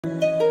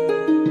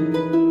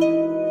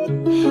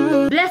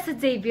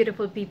Today,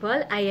 beautiful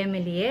people, I am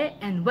Elie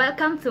and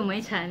welcome to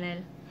my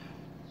channel.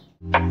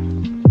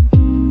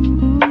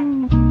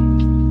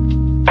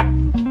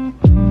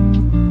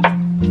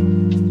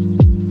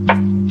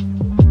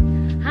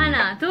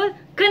 하나, 둘,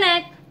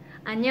 connect!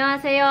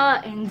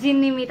 안녕하세요,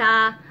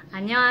 엔진입니다.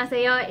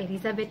 안녕하세요,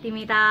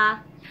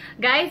 엘리자베트입니다.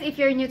 Guys, if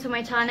you're new to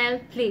my channel,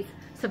 please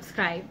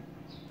subscribe.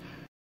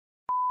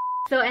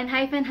 So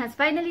ENHYPEN has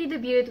finally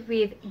debuted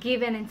with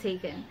Given and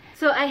Taken.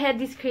 So I had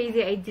this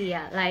crazy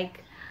idea,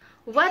 like,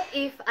 what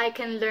if I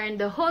can learn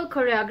the whole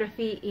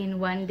choreography in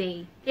one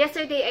day?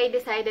 Yesterday I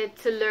decided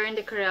to learn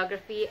the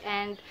choreography,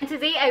 and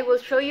today I will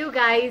show you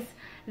guys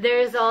the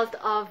result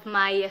of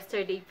my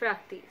yesterday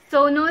practice.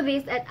 So know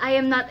this, that I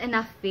am not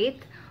enough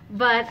fit,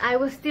 but I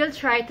will still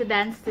try to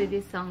dance to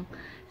this song.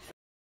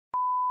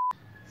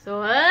 So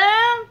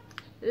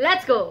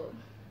let's go!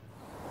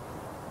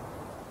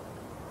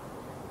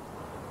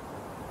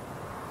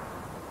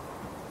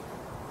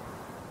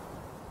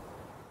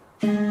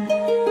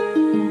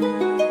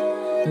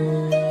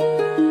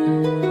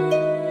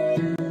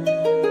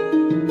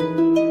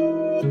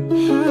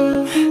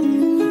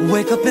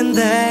 Wake up in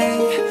day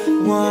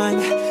one,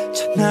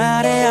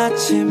 첫날의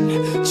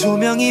아침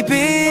조명이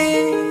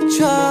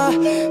비춰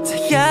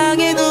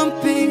태양의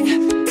눈빛,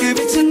 그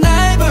빛은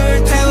날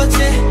불태웠지,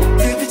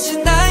 그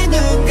빛이 나의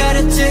눈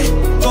가렸지.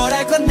 뭘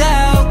할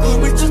건가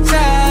꿈을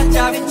쫓아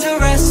잡힌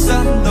줄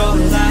했어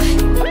놀라.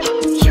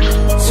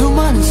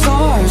 수많은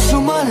썰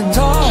수많은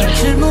덜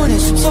질문의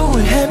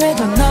숲속을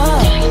헤매던 나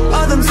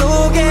어둠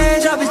속에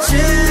저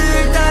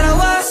빛을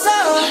따라왔어.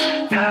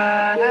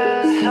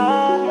 가는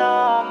선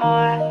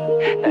너머에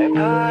널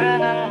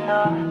부르는 너,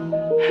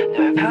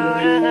 널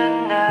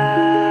부르는 나.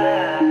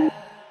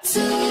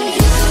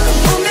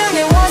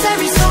 운명의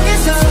와사비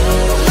속에서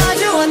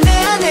마주한 내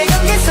안의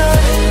경계선,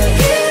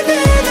 Give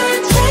it or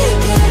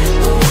take it.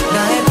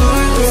 나의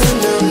붉은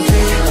눈빛,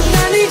 난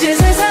이제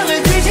세상을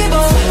뒤집어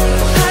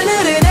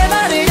하늘에 내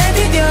발을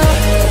내디뎌.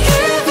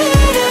 Give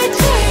it or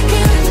take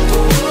it.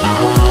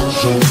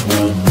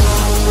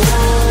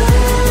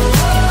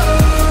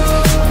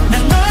 난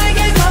너에게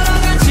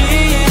걸어가지,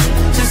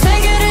 저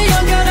세계를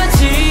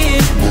연결하지.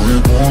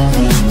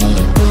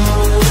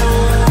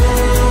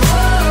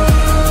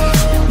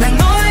 난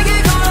너에게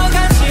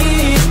걸어가지,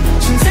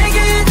 전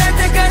세계에 닿을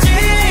때까지.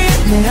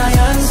 내 하얀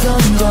손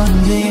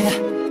건빈,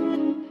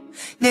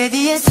 내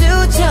뒤에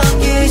수천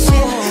개의 신,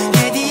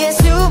 내 뒤에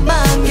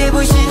수만 개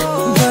불신.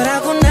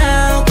 너라고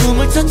나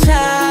꿈을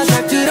쫓아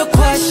잘 들어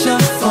question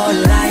for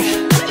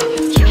life.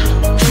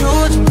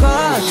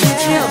 요즘과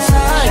유치한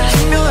사이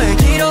기묘의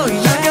기로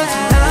연결된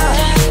나,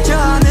 저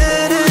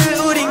하늘을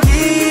우린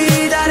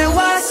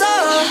기다려왔어.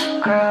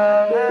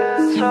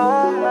 가는 손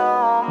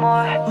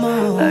너머에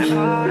날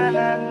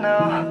부르는 너,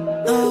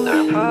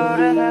 널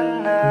부르는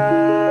나.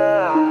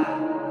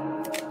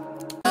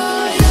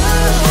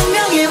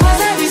 운명의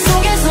와사비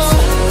속에서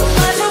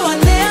마주한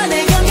내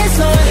안의 경계선,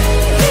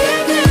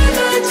 Give it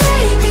or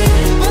take it.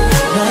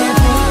 나의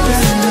붉은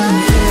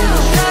눈빛,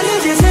 난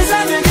이제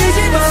세상을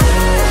뒤집어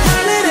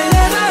하늘에 내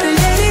발을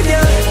내디뎌.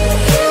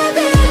 Give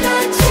it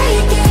or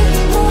take it.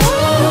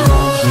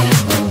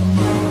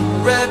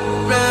 Rap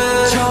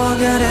rap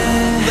저별의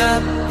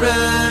rap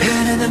rap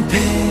흐르는 피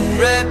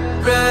rap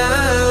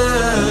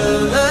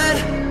rap.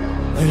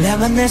 널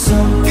향한 내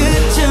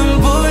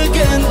손끝은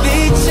붉은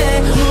빛에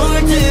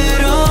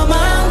물들어만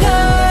가.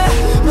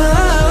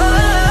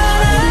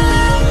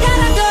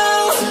 Gotta go.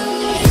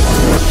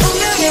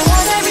 운명의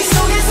와사비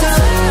속에서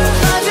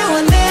마주한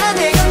내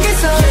안의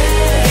경계선,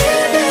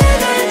 Give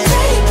it or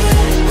take it.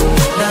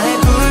 나의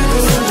붉은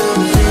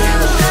눈빛,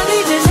 난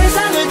이제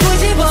세상을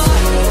뒤집어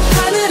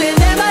하늘에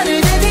내 발을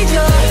내디뎌.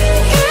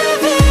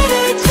 Give it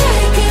or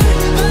take it.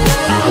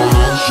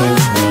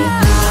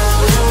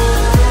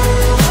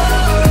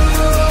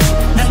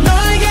 난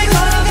너에게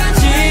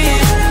걸어가지,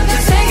 전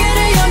세계를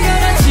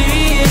연결하지.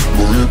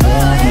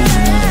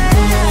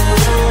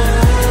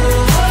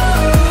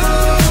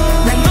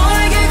 난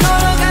너에게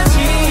걸어가지,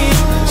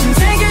 전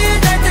세계에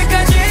닿을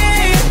때까지.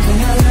 내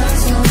하얀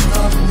손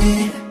건빈.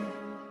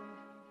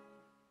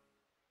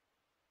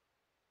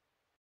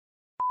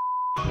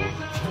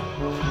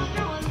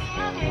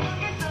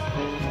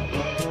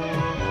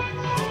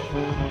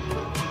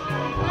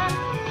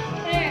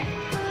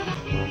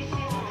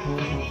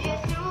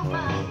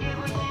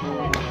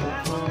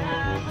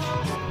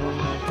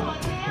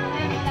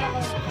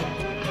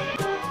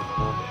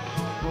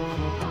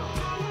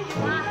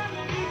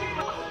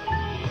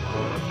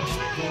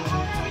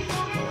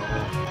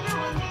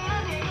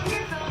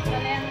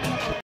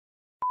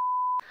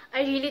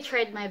 I really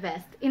tried my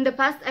best. In the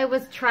past, I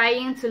was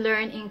trying to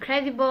learn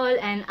Incredible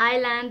and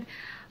Island,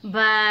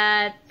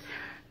 but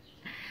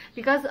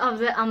because of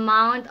the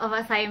amount of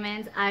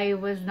assignments, I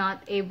was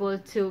not able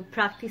to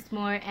practice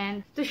more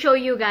and to show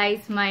you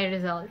guys my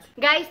results.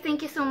 Guys,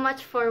 thank you so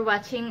much for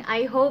watching.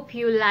 I hope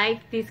you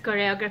liked this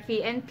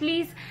choreography, and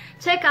please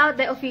check out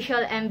the official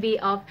MV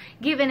of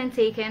Given and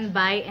Taken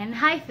by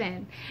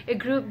ENHYPEN, a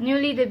group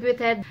newly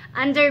debuted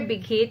under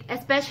big hit,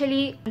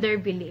 especially under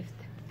Believed.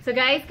 So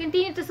guys,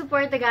 continue to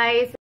support the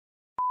guys.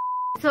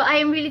 So I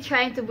am really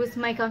trying to boost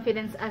my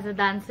confidence as a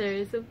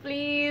dancer. So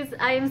please,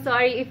 I am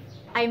sorry if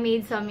I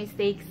made some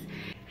mistakes.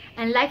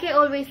 And like I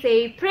always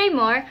say, pray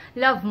more,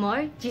 love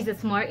more,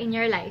 Jesus more in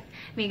your life.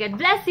 May God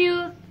bless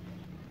you!